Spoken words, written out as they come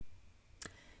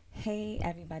Hey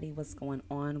everybody, what's going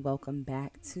on? Welcome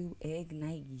back to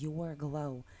Ignite Your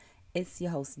Glow. It's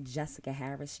your host Jessica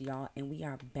Harris, y'all, and we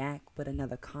are back with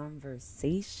another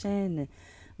conversation.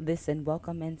 Listen,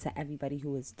 welcome into everybody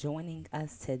who is joining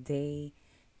us today.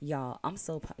 Y'all,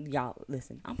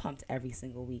 listen, I'm pumped every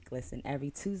single week. Listen, every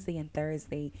Tuesday and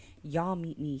Thursday, y'all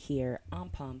meet me here. I'm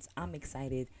pumped. I'm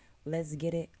excited. Let's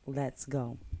get it. Let's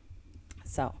go.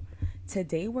 So,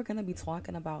 today we're going to be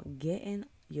talking about getting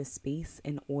your space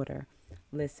in order.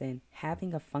 Listen,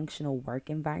 having a functional work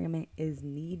environment is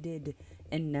needed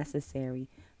and necessary.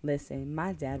 Listen,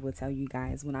 my dad would tell you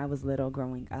guys when I was little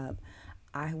growing up,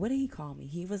 what did he call me?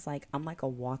 He was like, I'm like a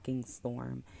walking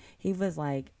storm. He was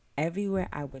like, everywhere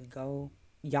I would go,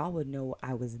 y'all would know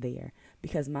I was there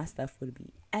because my stuff would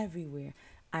be everywhere.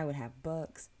 I would have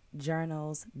books,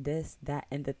 journals, this, that,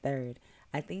 and the third.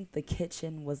 I think the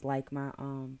kitchen was like my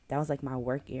that was like my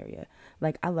work area.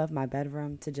 Like I love my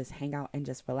bedroom to just hang out and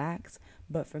just relax,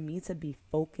 but for me to be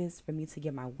focused, for me to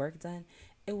get my work done,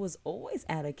 it was always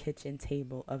at a kitchen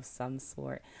table of some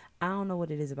sort. I don't know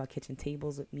what it is about kitchen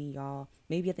tables with me, y'all.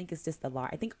 Maybe I think it's just the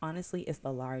large. I think honestly, it's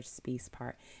the large space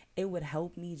part. It would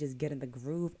help me just get in the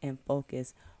groove and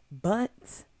focus,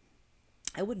 but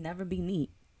it would never be neat.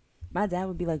 My dad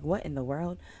would be like, "What in the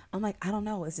world?" I'm like, "I don't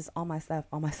know. It's just all my stuff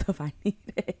I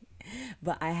needed."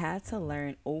 But I had to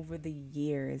learn over the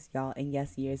years, y'all, and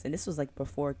yes, years. And this was like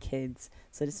before kids.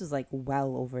 So this was like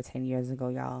well over 10 years ago,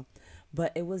 y'all.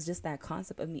 But it was just that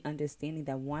concept of me understanding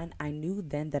that one, I knew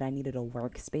then that I needed a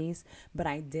workspace, but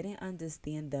I didn't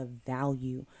understand the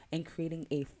value in creating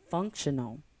a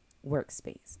functional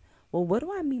workspace. Well, what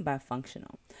do I mean by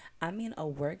functional? I mean a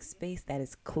workspace that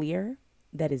is clear,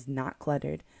 that is not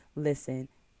cluttered. Listen,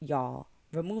 y'all,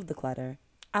 remove the clutter.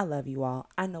 I love you all.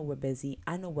 I know we're busy.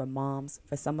 I know we're moms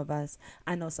for some of us.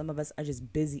 I know some of us are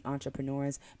just busy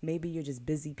entrepreneurs. Maybe you're just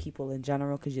busy people in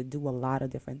general because you do a lot of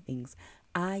different things.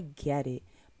 I get it.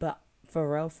 But for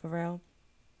real,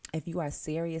 if you are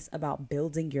serious about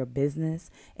building your business,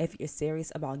 if you're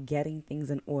serious about getting things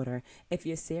in order, if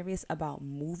you're serious about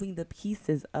moving the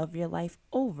pieces of your life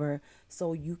over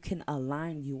so you can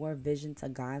align your vision to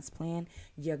God's plan,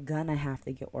 you're gonna have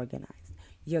to get organized.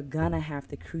 You're gonna have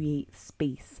to create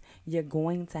space. You're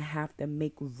going to have to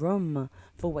make room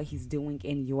for what He's doing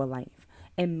in your life.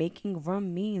 And making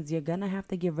room means you're gonna have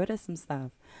to get rid of some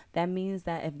stuff. That means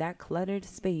that if that cluttered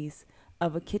space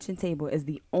of a kitchen table is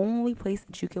the only place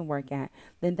that you can work at,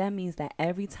 then that means that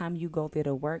every time you go there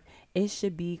to work, it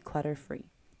should be clutter free.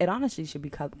 It honestly should be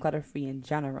clutter free in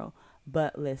general.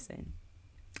 But listen,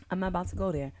 I'm not about to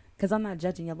go there because I'm not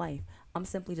judging your life. I'm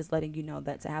simply just letting you know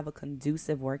that to have a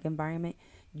conducive work environment,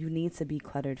 you need to be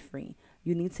cluttered free.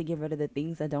 You need to get rid of the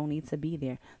things that don't need to be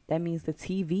there. That means the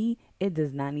TV, it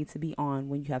does not need to be on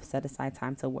when you have set aside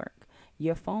time to work.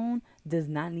 Your phone does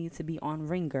not need to be on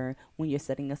ringer when you're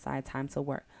setting aside time to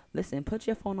work. Listen, put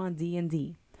your phone on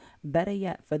D&D. Better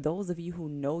yet, for those of you who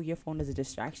know your phone is a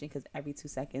distraction because every 2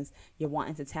 seconds you're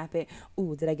wanting to tap it.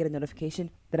 Ooh, did I get a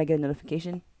notification? Did I get a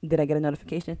notification? Did I get a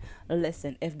notification?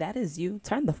 Listen, if that is you,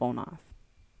 turn the phone off.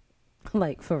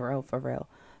 Like, for real, for real.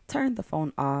 Turn the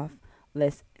phone off.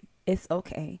 Listen, it's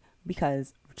okay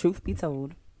because, truth be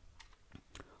told,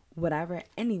 whatever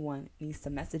anyone needs to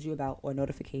message you about or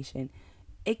notification,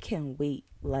 it can wait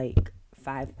like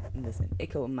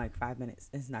it could wait like 5 minutes.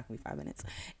 It's not gonna be 5 minutes.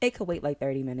 It could wait like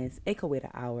 30 minutes. It could wait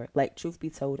an hour. Like, truth be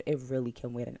told, it really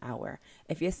can wait an hour.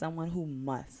 If you're someone who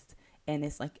must, and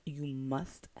it's like you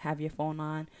must have your phone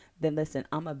on, then listen,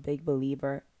 I'm a big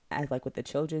believer, as like what the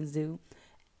children's do.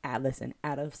 Listen,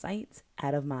 out of sight,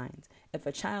 out of mind. If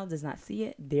a child does not see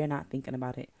it, they're not thinking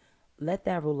about it. Let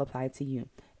that rule apply to you.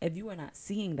 If you are not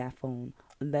seeing that phone,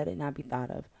 let it not be thought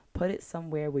of. Put it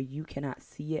somewhere where you cannot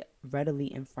see it readily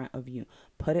in front of you.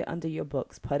 Put it under your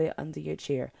books. Put it under your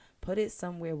chair. Put it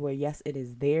somewhere where, yes, it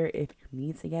is there if you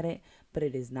need to get it, but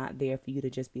it is not there for you to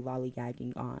just be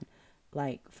lollygagging on.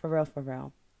 Like, for real, for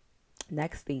real.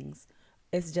 Next things,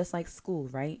 it's just like school,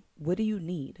 right? What do you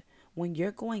need? When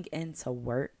you're going into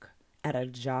work at a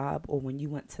job or when you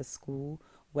went to school,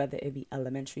 whether it be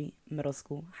elementary, middle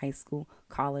school, high school,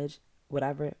 college,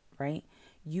 whatever, right?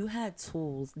 You had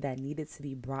tools that needed to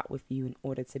be brought with you in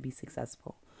order to be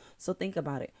successful. So think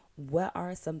about it. What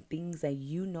are some things that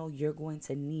you know you're going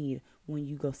to need when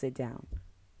you go sit down?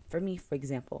 For me, for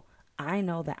example, I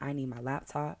know that I need my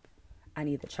laptop, I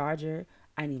need the charger,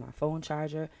 I need my phone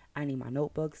charger, I need my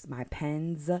notebooks, my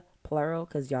pens, plural,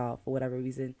 because y'all, for whatever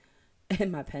reason,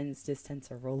 and my pens just tend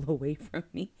to roll away from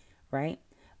me, right?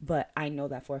 But I know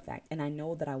that for a fact. And I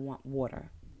know that I want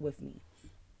water with me.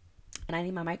 And I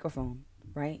need my microphone,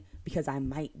 right? Because I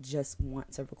might just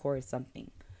want to record something.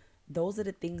 Those are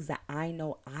the things that I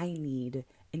know I need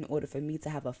in order for me to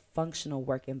have a functional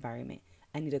work environment.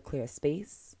 I need a clear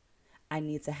space. I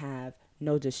need to have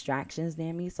no distractions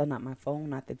near me. So, not my phone,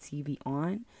 not the TV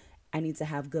on. I need to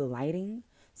have good lighting.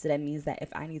 So, that means that if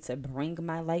I need to bring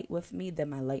my light with me, then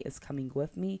my light is coming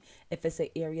with me. If it's an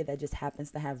area that just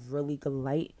happens to have really good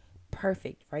light,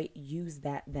 perfect, right? Use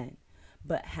that then.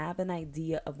 But have an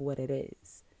idea of what it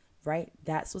is, right?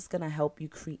 That's what's going to help you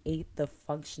create the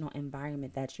functional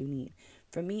environment that you need.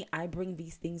 For me, I bring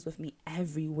these things with me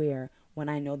everywhere when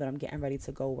I know that I'm getting ready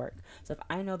to go work. So if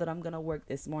I know that I'm going to work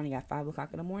this morning at 5 o'clock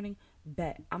in the morning,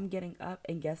 bet I'm getting up,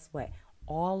 and guess what?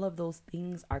 All of those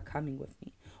things are coming with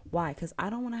me. Why? Because I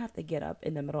don't want to have to get up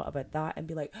in the middle of a thought and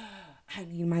be like, I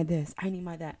need my this, I need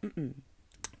my that.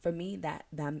 For me, that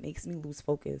makes me lose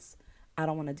focus. I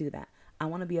don't want to do that. I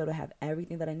want to be able to have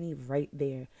everything that I need right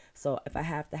there. So if I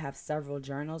have to have several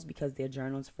journals because they're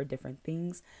journals for different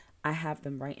things, I have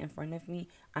them right in front of me.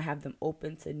 I have them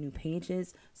open to new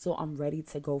pages, so I'm ready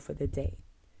to go for the day.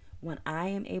 When I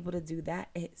am able to do that,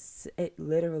 it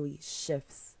literally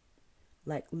shifts,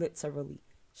 like literally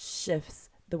shifts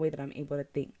the way that I'm able to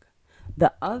think.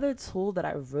 The other tool that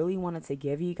I really wanted to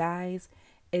give you guys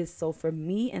is, so for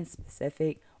me in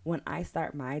specific, when I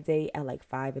start my day at like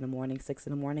 5 in the morning, 6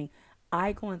 in the morning,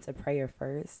 I go into prayer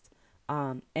first.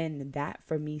 And that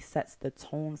for me sets the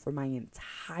tone for my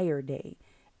entire day,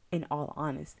 in all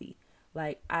honesty.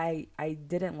 Like I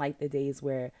didn't like the days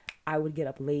where I would get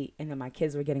up late and then my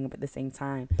kids were getting up at the same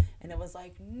time. And it was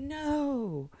like,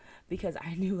 no, because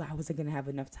I knew I wasn't going to have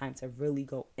enough time to really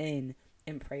go in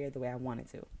prayer the way I wanted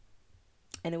to.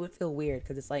 And it would feel weird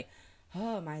because it's like,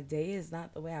 oh, my day is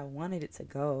not the way I wanted it to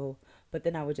go. But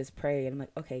then I would just pray and I'm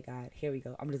like, okay, God, here we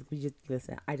go. We just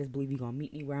listen. I just believe you're going to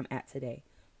meet me where I'm at today.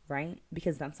 Right?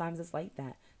 Because sometimes it's like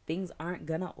that. Things aren't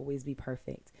going to always be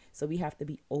perfect. So we have to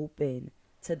be open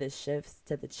to the shifts,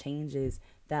 to the changes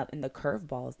that, and the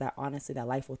curveballs that honestly that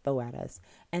life will throw at us.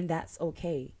 And that's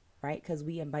okay. Right? Because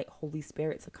we invite Holy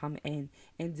Spirit to come in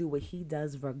and do what he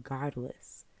does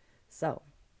regardless. So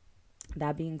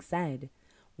that being said,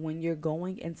 when you're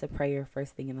going into prayer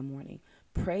first thing in the morning,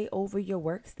 pray over your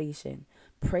workstation.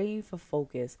 Pray for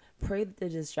focus. Pray that the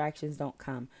distractions don't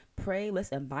come. Pray,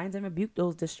 listen, bind and rebuke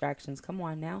those distractions. Come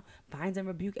on now. Bind and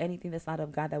rebuke anything that's not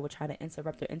of God that will try to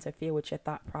interrupt or interfere with your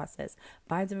thought process.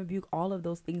 Bind and rebuke all of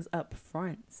those things up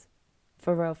front.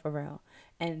 For real, for real.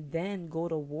 And then go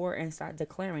to war and start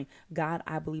declaring, God,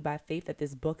 I believe by faith that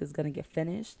this book is going to get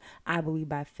finished. I believe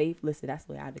by faith. Listen, that's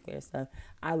the way I declare stuff.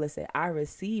 I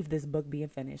receive this book being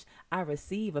finished. I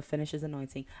receive a finisher's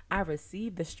anointing. I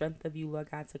receive the strength of you,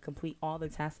 Lord God, to complete all the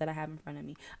tasks that I have in front of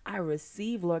me. I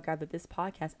receive, Lord God, that this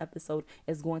podcast episode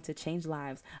is going to change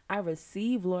lives. I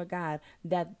receive, Lord God,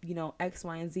 that, X,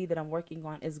 Y, and Z that I'm working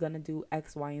on is going to do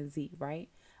X, Y, and Z, right?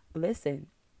 Listen,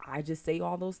 I just say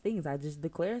all those things. I just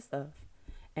declare stuff.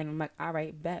 And I'm like, all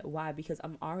right, bet. Why? Because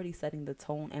I'm already setting the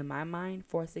tone in my mind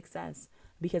for success.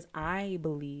 Because I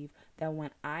believe that when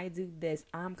I do this,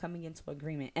 I'm coming into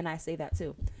agreement. And I say that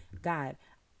too. God,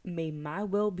 may my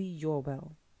will be your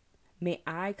will. May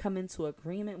I come into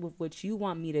agreement with what you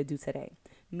want me to do today.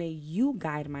 May you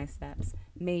guide my steps.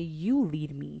 May you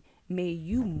lead me. May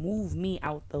you move me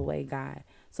out the way, God.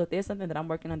 So if there's something that I'm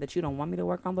working on that you don't want me to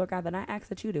work on, Lord God, then I ask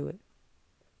that you do it.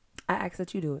 I ask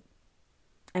that you do it.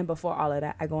 And before all of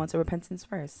that, I go into repentance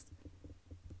first.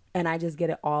 And I just get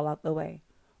it all out the way.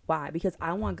 Why? Because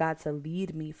I want God to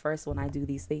lead me first when I do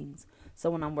these things. So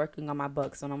when I'm working on my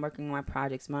books, when I'm working on my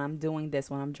projects, when I'm doing this,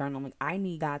 when I'm journaling, I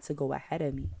need God to go ahead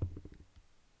of me.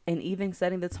 And even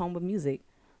setting the tone with music.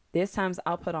 There's times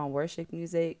I'll put on worship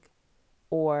music,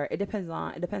 or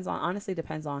honestly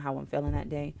depends on how I'm feeling that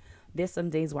day. There's some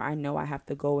days where I know I have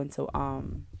to go into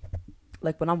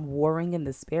like when I'm warring in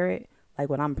the spirit, like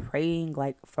when I'm praying,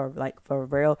 like for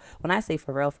real. When I say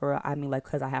for real, I mean like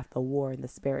because I have to war in the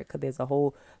spirit. Because there's a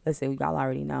whole, listen, y'all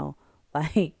already know,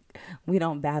 like we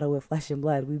don't battle with flesh and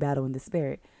blood, we battle in the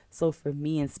spirit. So for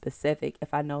me in specific,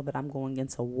 if I know that I'm going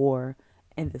into war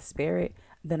in the spirit,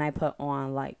 then I put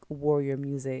on like warrior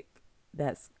music.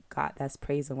 That's God, that's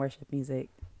praise and worship music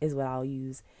is what I'll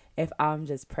use. If I'm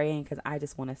just praying because I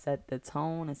just want to set the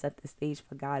tone and set the stage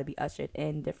for God to be ushered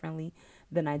in differently,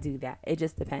 then I do that. It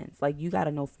just depends. Like, you got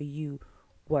to know for you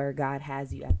where God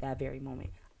has you at that very moment.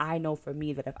 I know for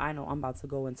me that if I know I'm about to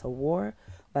go into war,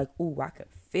 like, ooh, I could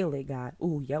feel it, God.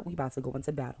 Ooh, yep, we about to go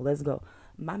into battle. Let's go.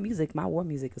 My war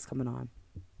music is coming on.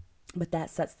 But that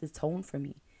sets the tone for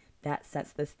me. That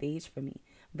sets the stage for me.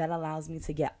 That allows me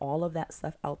to get all of that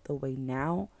stuff out the way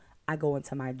now. I go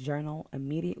into my journal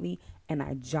immediately and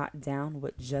I jot down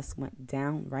what just went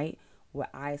down, right? What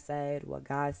I said, what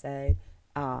God said,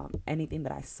 anything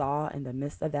that I saw in the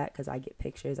midst of that, because I get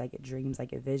pictures, I get dreams, I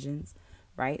get visions,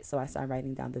 right? So I start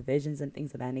writing down the visions and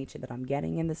things of that nature that I'm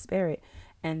getting in the spirit.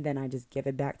 And then I just give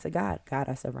it back to God. God,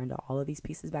 I surrender all of these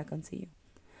pieces back unto you.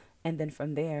 And then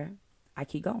from there, I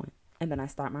keep going. And then I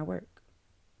start my work.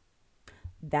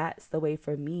 That's the way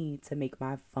for me to make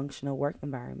my functional work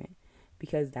environment,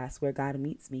 because that's where God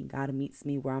meets me. God meets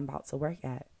me where I'm about to work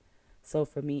at. So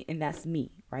for me, and that's me,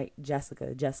 right?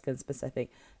 Jessica in specific.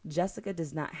 Jessica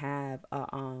does not have I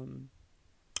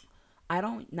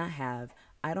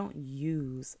don't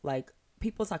use, like,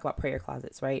 people talk about prayer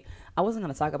closets, right? I wasn't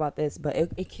going to talk about this, but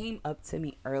it came up to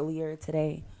me earlier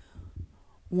today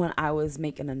when I was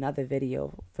making another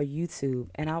video for YouTube.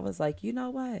 And I was like, you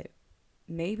know what?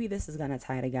 Maybe this is going to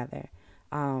tie together,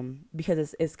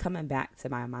 because it's coming back to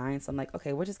my mind. So I'm like,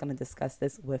 okay, we're just going to discuss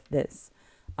this with this,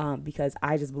 because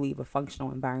I just believe a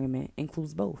functional environment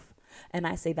includes both. And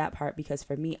I say that part because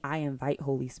for me, I invite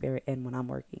Holy Spirit in when I'm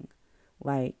working.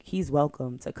 Like, he's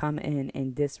welcome to come in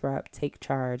and disrupt, take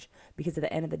charge, because at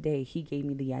the end of the day, he gave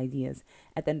me the ideas.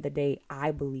 At the end of the day,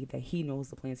 I believe that he knows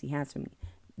the plans he has for me.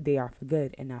 They are for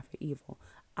good and not for evil.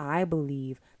 I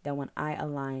believe that when I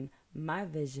align my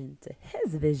vision to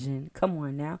his vision, come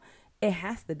on now, it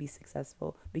has to be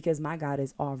successful because my God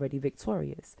is already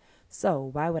victorious. So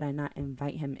why would I not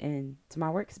invite him in to my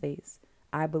workspace?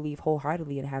 I believe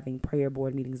wholeheartedly in having prayer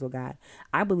board meetings with God.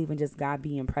 I believe in just God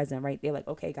being present right there. Like,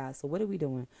 okay, God, so what are we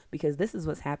doing? Because this is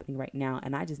what's happening right now.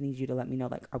 And I just need you to let me know,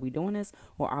 like, are we doing this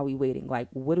or are we waiting? Like,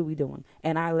 what are we doing?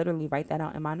 And I literally write that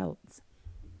out in my notes.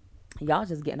 Y'all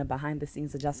just getting a behind the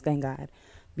scenes of Jessica and God,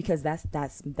 because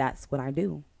that's what I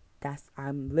do.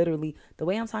 I'm literally, the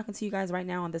way I'm talking to you guys right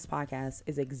now on this podcast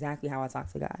is exactly how I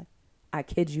talk to God. I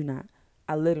kid you not.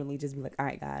 I literally just be like, all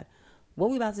right, God, what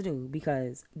we about to do?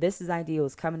 Because this is idea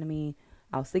was coming to me.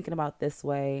 I was thinking about this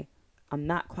way. I'm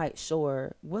not quite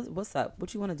sure. What's up?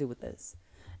 What you want to do with this?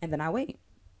 And then I wait.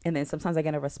 And then sometimes I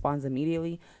get a response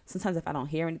immediately. Sometimes if I don't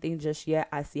hear anything just yet,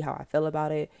 I see how I feel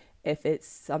about it. If it's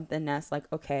something that's like,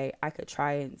 okay, I could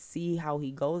try and see how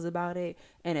he goes about it.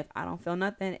 And if I don't feel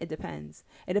nothing, it depends.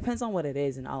 It depends on what it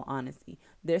is, in all honesty.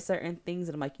 There's certain things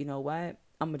that I'm like, you know what?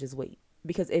 I'm going to just wait.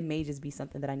 Because it may just be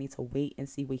something that I need to wait and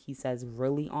see what he says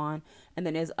really on. And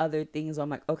then there's other things where I'm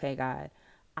like, okay, God,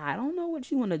 I don't know what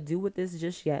you want to do with this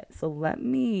just yet. So let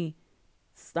me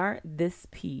start this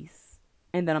piece,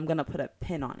 and then I'm going to put a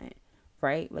pin on it,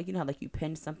 right? Like, you know how like you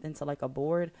pin something to like a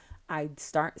board? I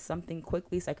start something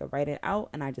quickly so I could write it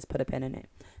out, and I just put a pin in it.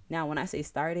 Now, when I say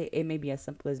start it, it may be as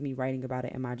simple as me writing about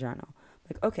it in my journal.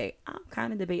 Like, okay, I'm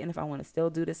kind of debating if I want to still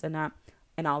do this or not.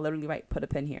 And I'll literally write, put a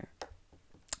pin here.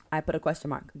 I put a question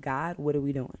mark. God, what are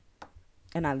we doing?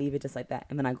 And I leave it just like that.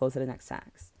 And then I go to the next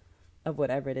task of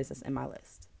whatever it is that's in my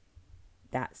list.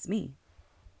 That's me.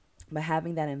 But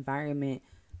having that environment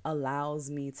allows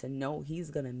me to know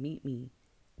he's going to meet me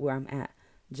where I'm at.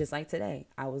 Just like today,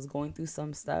 I was going through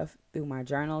some stuff through my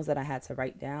journals that I had to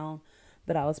write down,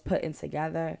 that I was putting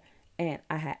together. And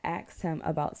I had asked him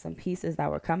about some pieces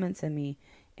that were coming to me,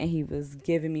 and he was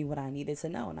giving me what I needed to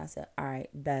know. And I said, all right,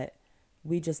 that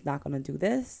we just not going to do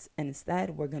this. And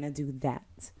instead, we're going to do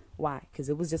that. Why? Because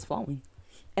it was just flowing.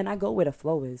 And I go where the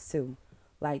flow is too.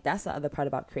 Like, that's the other part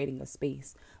about creating a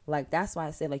space. Like, that's why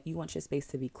I say, like, you want your space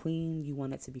to be clean. You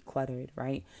want it to be cluttered,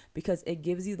 right? Because it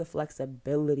gives you the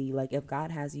flexibility. Like, if God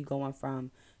has you going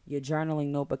from your journaling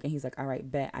notebook and he's like, all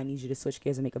right, bet, I need you to switch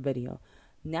gears and make a video.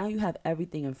 Now you have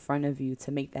everything in front of you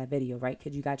to make that video, right?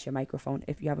 Because you got your microphone,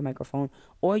 if you have a microphone,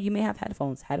 or you may have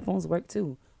headphones. Headphones work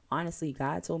too. Honestly,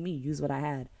 God told me, use what I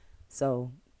had.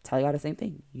 So tell y'all the same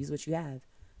thing. Use what you have.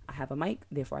 I have a mic,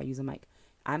 therefore I use a mic.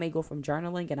 I may go from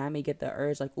journaling and I may get the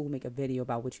urge like, oh, make a video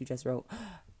about what you just wrote.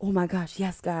 Oh my gosh,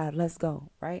 yes, God, let's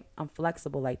go, right? I'm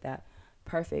flexible like that.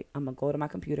 Perfect. I'm going to go to my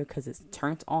computer because it's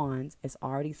turned on. It's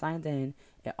already signed in.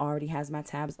 It already has my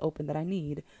tabs open that I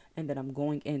need. And then I'm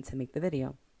going in to make the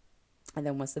video. And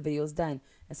then once the video is done,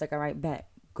 it's like, all right, bet,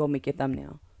 go make your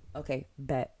thumbnail. Okay,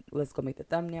 bet, let's go make the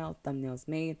thumbnail. Thumbnail's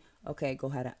made. Okay, go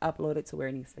ahead and upload it to where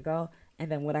it needs to go.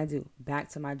 And then what I do, back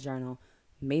to my journal,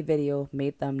 made video,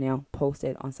 made thumbnail,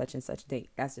 posted on such and such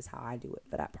date. That's just how I do it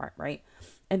for that part, right?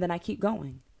 And then I keep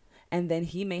going. And then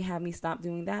he may have me stop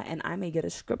doing that, and I may get a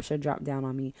scripture drop down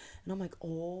on me. And I'm like,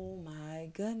 oh my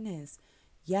goodness.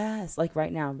 Yes, like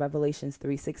right now, Revelations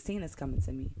 3:16 is coming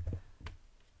to me.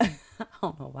 I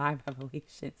don't know why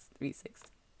Revelations 3:16.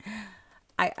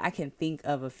 I can think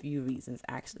of a few reasons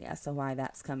actually as to why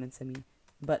that's coming to me.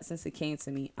 But since it came to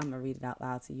me, I'm going to read it out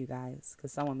loud to you guys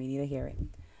because someone may need to hear it.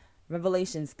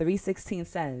 Revelations 3:16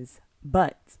 says,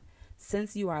 but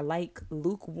since you are like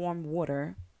lukewarm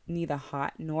water, neither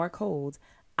hot nor cold,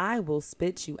 I will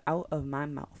spit you out of my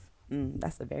mouth.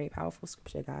 That's a very powerful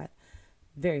scripture, God.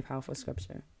 Very powerful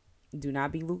scripture. Do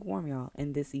not be lukewarm, y'all,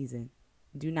 in this season.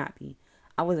 Do not be.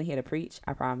 I wasn't here to preach.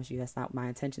 I promise you that's not what my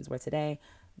intentions were today.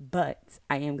 But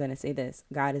I am going to say this.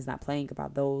 God is not playing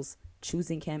about those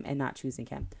choosing him and not choosing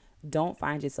him. Don't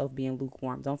find yourself being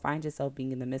lukewarm. Don't find yourself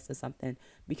being in the midst of something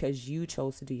because you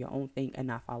chose to do your own thing and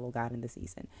not follow God in the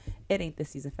season. It ain't the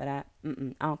season for that.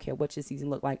 I don't care what your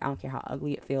season look like. I don't care how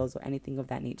ugly it feels or anything of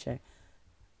that nature.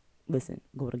 Listen,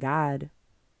 go to God.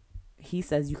 He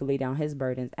says you can lay down his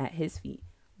burdens at his feet.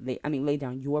 Lay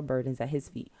down your burdens at his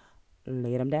feet.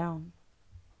 Lay them down.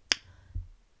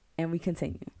 And we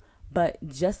continue. But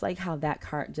just like how that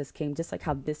card just came, just like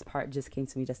how this part just came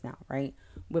to me just now, right?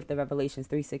 With the Revelations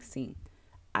 3:16.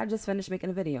 I just finished making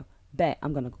a video. Bet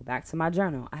I'm going to go back to my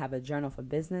journal. I have a journal for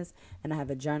business and I have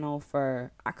a journal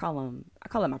for, I call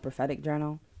it my prophetic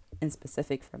journal in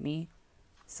specific for me.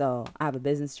 So I have a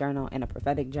business journal and a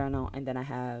prophetic journal. And then I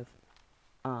have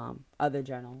other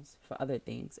journals for other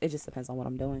things. It just depends on what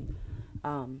I'm doing.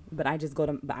 But I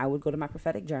would go to my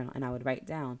prophetic journal and I would write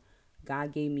down,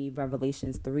 God gave me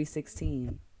Revelations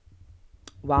 3:16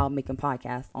 while making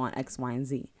podcasts on X, Y, and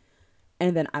Z.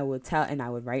 And then I would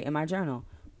write in my journal.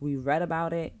 We read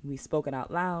about it, we spoke it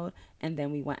out loud, and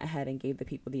then we went ahead and gave the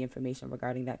people the information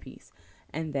regarding that piece.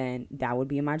 And then that would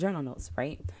be in my journal notes,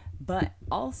 right? But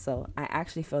also, I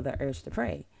actually feel the urge to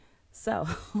pray. So,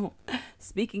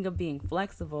 speaking of being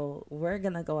flexible, we're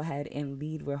going to go ahead and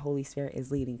lead where Holy Spirit is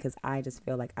leading because I just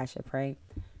feel like I should pray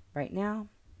right now.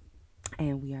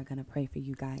 And we are going to pray for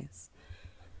you guys.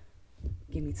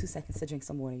 Give me 2 seconds to drink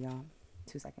some water, y'all.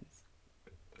 2 seconds.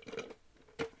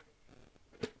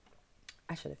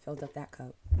 I should have filled up that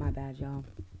cup. My bad, y'all.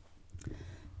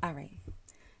 All right.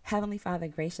 Heavenly Father,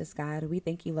 gracious God, we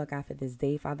thank you, Lord God, for this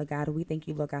day, Father God. We thank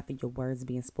you, Lord God, for your words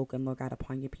being spoken, Lord God,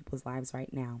 upon your people's lives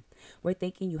right now. We're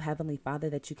thanking you, Heavenly Father,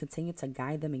 that you continue to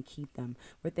guide them and keep them.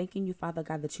 We're thanking you, Father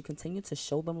God, that you continue to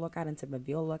show them, Lord God, and to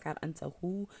reveal, Lord God, unto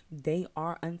who they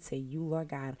are unto you, Lord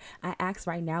God. I ask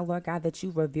right now, Lord God, that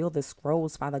you reveal the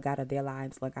scrolls, Father God, of their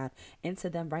lives, Lord God, into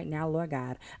them right now, Lord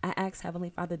God. I ask, Heavenly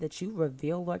Father, that you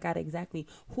reveal, Lord God, exactly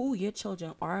who your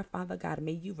children are, Father God.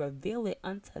 May you reveal it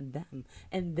unto them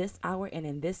in this hour and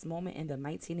in this moment in the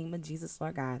mighty name of Jesus,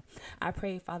 Lord God. I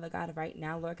pray, Father God, right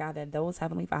now, Lord God, that those,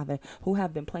 Heavenly Father, who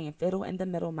have been playing fiddle in the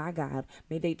middle, my God,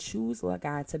 may they choose, Lord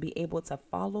God, to be able to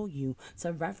follow you,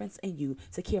 to reverence in you,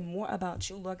 to care more about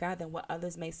you, Lord God, than what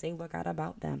others may say, Lord God,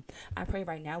 about them. I pray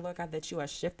right now, Lord God, that you are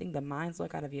shifting the minds,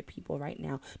 Lord God, of your people right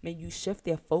now. May you shift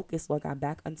their focus, Lord God,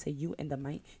 back unto you in the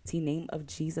mighty name of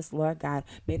Jesus, Lord God.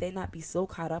 May they not be so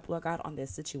caught up, Lord God, on their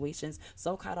situations,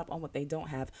 so caught up on what they don't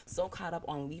have, so caught up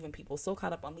on leaving people, so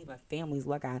caught up on leaving families,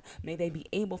 Lord God. May they be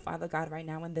able, Father God, right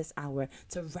now in this hour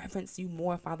to reverence you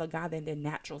more, Father God, than their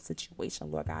natural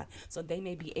situation, Lord God. So they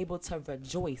may be able to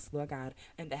rejoice, Lord God,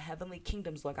 in the heavenly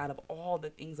kingdoms, Lord God, of all the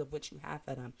things of which you have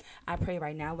for them. I pray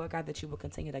right now, Lord God, that you will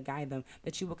continue to guide them,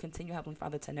 that you will continue, Heavenly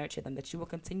Father, to nurture them, that you will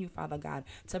continue, Father God,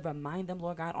 to remind them,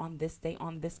 Lord God, on this day,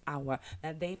 on this hour,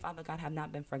 that they, Father God, have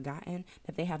not been forgotten,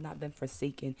 that they have not been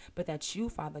forsaken, but that you,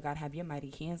 Father God, have your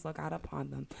mighty hands, Lord God, upon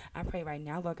them. I pray right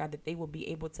now, Lord God, that they will be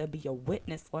able to be a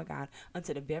witness, Lord God,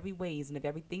 unto the very ways and the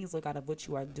very things, Lord God, of what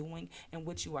you are doing and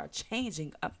what you are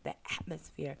changing up the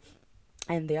atmosphere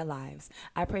and their lives.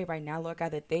 I pray right now, Lord God,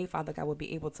 that they, Father God, will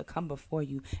be able to come before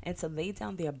you and to lay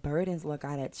down their burdens, Lord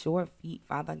God, at your feet,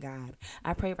 Father God.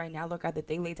 I pray right now, Lord God, that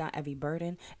they lay down every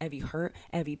burden, every hurt,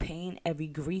 every pain, every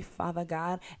grief, Father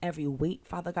God, every weight,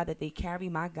 Father God, that they carry.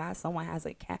 My God, someone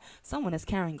is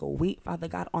carrying a weight, Father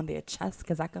God, on their chest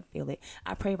because I can feel it.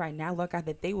 I pray right now, Lord God,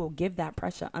 that they will give that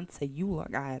pressure unto you,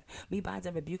 Lord God. We bind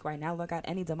and rebuke right now, Lord God,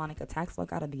 any demonic attacks, Lord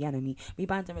God, of the enemy. We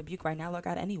bind and rebuke right now, Lord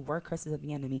God, any word curses of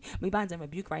the enemy. We bind and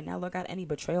rebuke right now, Lord God, any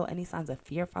betrayal, any signs of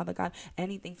fear, Father God,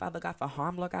 anything, Father God, for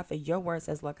harm, Lord God, for your word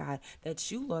says, Lord God, that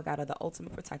you, Lord God, are the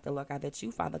ultimate protector, Lord God, that you,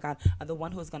 Father God, are the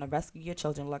one who is going to rescue your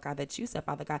children, Lord God, that you said,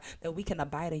 Father God, that we can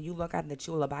abide in you, Lord God, and that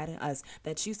you will abide in us,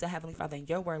 that you said, Heavenly Father, in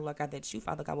your word, Lord God, that you,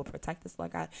 Father God, will protect us,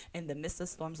 Lord God, in the midst of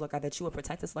storms, Lord God, that you will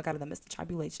protect us, Lord God, in the midst of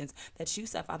tribulations, that you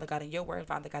said, Father God, in your word,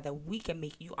 Father God, that we can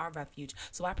make you our refuge.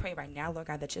 So I pray right now, Lord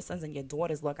God, that your sons and your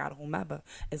daughters, Lord God, whomever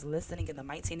is listening in the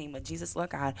mighty name of Jesus, Lord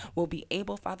God, will be be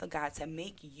able, Father God, to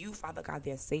make you, Father God,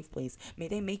 their safe place. May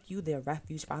they make you their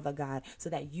refuge, Father God, so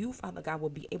that you, Father God, will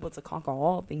be able to conquer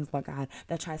all things, Lord God,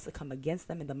 that tries to come against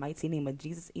them in the mighty name of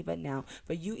Jesus even now.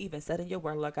 For you even said in your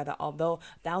word, Lord God, that although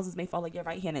thousands may fall at your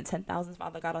right hand and 10,000,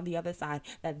 Father God, on the other side,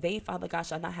 that they, Father God,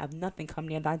 shall not have nothing come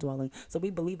near thy dwelling. So we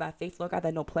believe by faith, Lord God,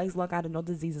 that no plagues, Lord God, and no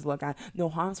diseases, Lord God, no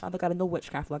harms, Father God, and no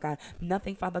witchcraft, Lord God,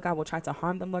 nothing, Father God, will try to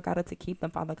harm them, Lord God, or to keep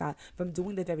them, Father God, from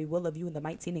doing the very will of you in the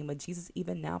mighty name of Jesus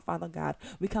even now, Father God.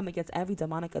 We come against every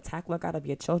demonic attack, Lord God, of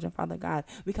your children, Father God.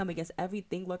 We come against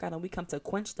everything, Lord God, and we come to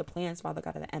quench the plans, Father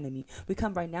God, of the enemy. We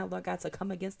come right now, Lord God, to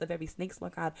come against the very snakes,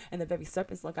 Lord God, and the very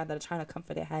serpents, Lord God, that are trying to come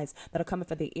for their heads, that are coming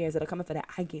for their ears, that are coming for their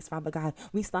eye gates, Father God.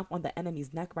 We stomp on the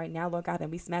enemy's neck right now, Lord God,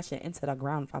 and we smash it into the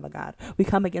ground, Father God. We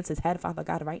come against his head, Father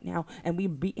God, right now, and we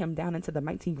beat him down into the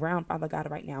mighty ground, Father God,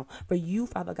 right now. For you,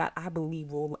 Father God, I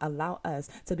believe will allow us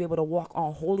to be able to walk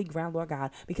on holy ground, Lord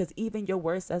God, because even your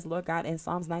word says, Lord God, in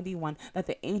Psalms 91, that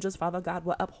the angels, Father God,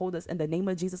 will uphold us in the name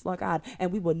of Jesus, Lord God,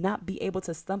 and we will not be able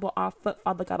to stumble our foot,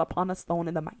 Father God, upon a stone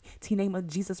in the mighty name of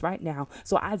Jesus right now.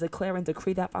 So I declare and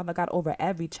decree that, Father God, over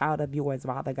every child of yours,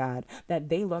 Father God, that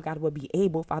they, Lord God, will be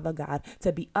able, Father God,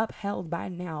 to be upheld by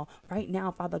now, right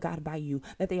now, Father God, by you,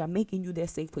 that they are making you their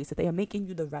safe place, that they are making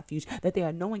you the refuge, that they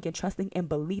are knowing and trusting and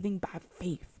believing by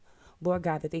faith, Lord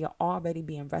God, that they are already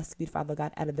being rescued, Father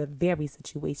God, out of the very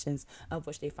situations of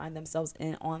which they find themselves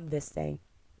in on this day.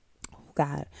 Oh,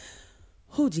 God.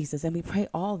 Oh, Jesus. And we pray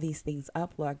all these things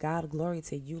up, Lord God. Glory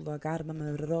to you, Lord God.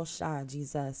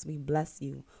 Jesus, we bless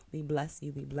you. We bless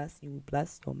you. We bless you. We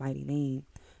bless your mighty name.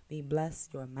 We bless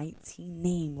your mighty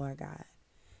name, Lord God.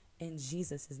 In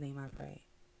Jesus' name I pray.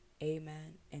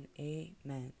 Amen and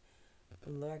amen.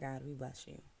 Lord God, we bless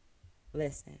you.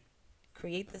 Listen,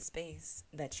 create the space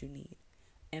that you need.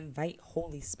 Invite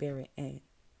Holy Spirit in.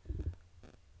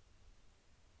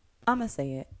 I'm going to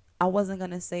say it. I wasn't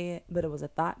going to say it, but it was a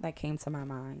thought that came to my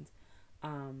mind.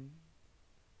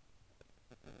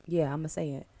 Yeah, I'm going to say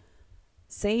it.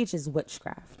 Sage is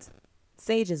witchcraft.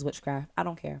 Sage is witchcraft. I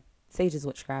don't care. Sage is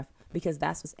witchcraft because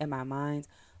that's what's in my mind.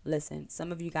 Listen,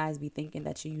 some of you guys be thinking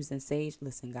that you're using sage.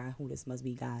 Listen, God, who this must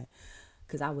be God.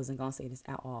 Because I wasn't going to say this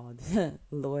at all.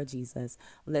 Lord Jesus.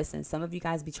 Listen, some of you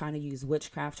guys be trying to use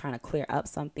witchcraft, trying to clear up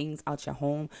some things out your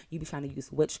home. You be trying to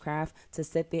use witchcraft to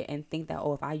sit there and think that,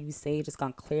 oh, if I use sage, it's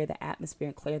going to clear the atmosphere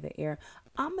and clear the air.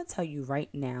 I'm going to tell you right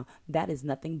now, that is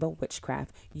nothing but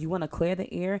witchcraft. You want to clear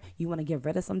the air? You want to get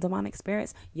rid of some demonic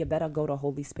spirits? You better go to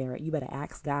Holy Spirit. You better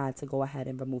ask God to go ahead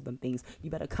and remove them things. You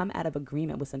better come out of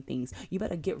agreement with some things. You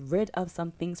better get rid of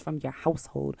some things from your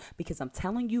household, because I'm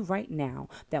telling you right now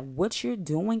that what you're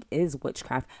doing is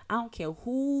witchcraft. I don't care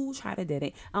who tried to did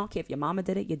it. I don't care if your mama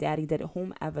did it, your daddy did it,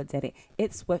 whomever did it.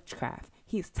 It's witchcraft.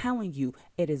 He's telling you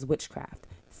it is witchcraft.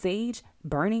 Sage,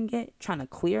 burning it, trying to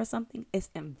clear something, is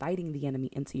inviting the enemy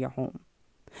into your home.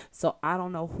 So I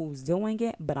don't know who's doing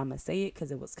it, but I'm going to say it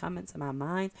because it was coming to my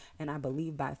mind, and I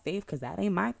believe by faith, because that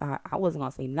ain't my thought. I wasn't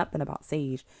going to say nothing about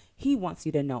sage. He wants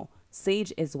you to know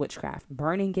sage is witchcraft.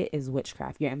 Burning it is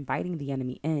witchcraft. You're inviting the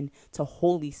enemy in to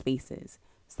holy spaces.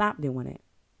 Stop doing it.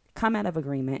 Come out of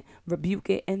agreement, rebuke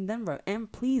it, and then and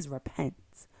please repent.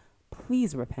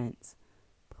 Please repent.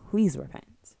 Please repent.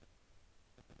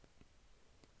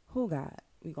 Oh God,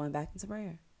 we going back into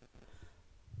prayer.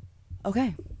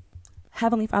 Okay.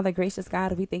 Heavenly Father, gracious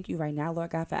God, we thank you right now,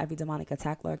 Lord God, for every demonic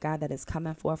attack, Lord God, that is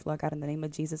coming forth, Lord God, in the name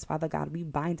of Jesus, Father God. We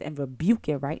bind and rebuke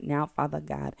it right now, Father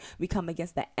God. We come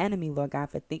against the enemy, Lord God,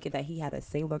 for thinking that he had a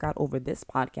say, Lord God, over this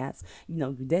podcast. You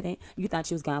know, you didn't. You thought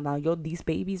you was going to allow these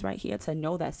babies right here to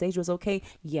know that sage was okay.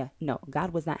 Yeah, no,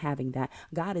 God was not having that.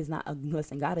 God is not,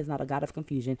 listen, God is not a God of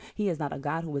confusion. He is not a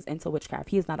God who is into witchcraft.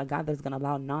 He is not a God that is going to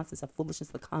allow nonsense and foolishness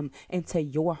to come into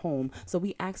your home. So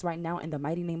we ask right now in the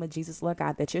mighty name of Jesus, Lord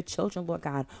God, that your children, Lord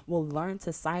God, will learn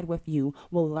to side with you,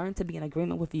 will learn to be in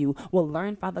agreement with you, will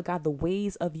learn, Father God, the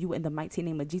ways of you in the mighty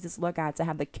name of Jesus, Lord God, to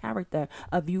have the character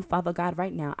of you, Father God,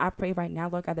 right now. I pray right now,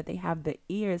 Lord God, that they have the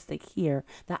ears to hear,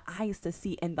 the eyes to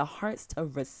see, and the hearts to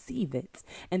receive it.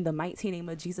 In the mighty name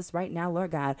of Jesus right now,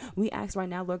 Lord God, we ask right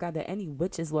now, Lord God, that any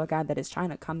witches, Lord God, that is trying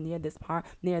to come near this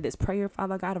prayer,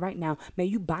 Father God, right now, may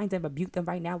you bind and rebuke them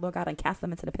right now, Lord God, and cast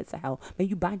them into the pits of hell. May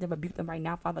you bind and rebuke them right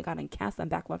now, Father God, and cast them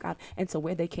back, Lord God, into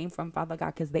where they came from, Father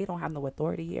God, because they don't have no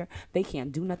authority here. They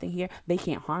can't do nothing here. They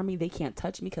can't harm me. They can't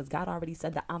touch me, because God already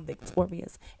said that I'm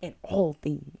victorious in all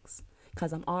things,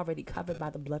 because I'm already covered by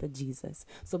the blood of Jesus.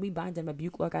 So we bind and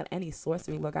rebuke, Lord God, any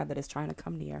sorcery, Lord God, that is trying to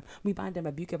come near. We bind and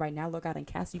rebuke it right now, Lord God, and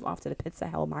cast you off to the pits of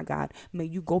hell, my God. May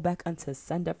you go back unto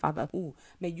sender, Father.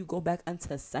 May you go back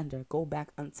unto sender. Go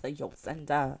back unto your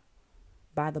sender.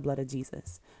 by the blood of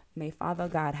Jesus. May Father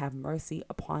God have mercy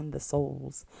upon the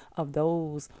souls of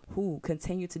those who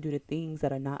continue to do the things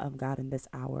that are not of God in this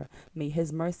hour. May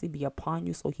his mercy be upon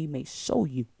you so he may show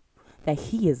you that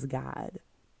he is God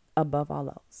above all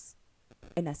else.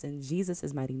 And that's in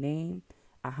Jesus' mighty name.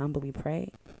 I humbly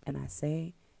pray and I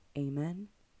say amen,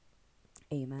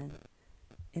 amen,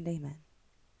 and amen.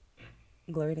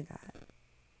 Glory to God.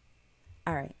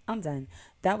 All right, I'm done.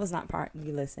 That was not part.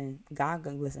 You listen. God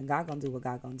gonna do what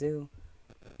God gonna do.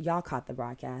 Y'all caught the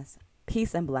broadcast.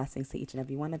 Peace and blessings to each and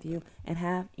every one of you, and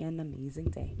have an amazing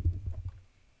day.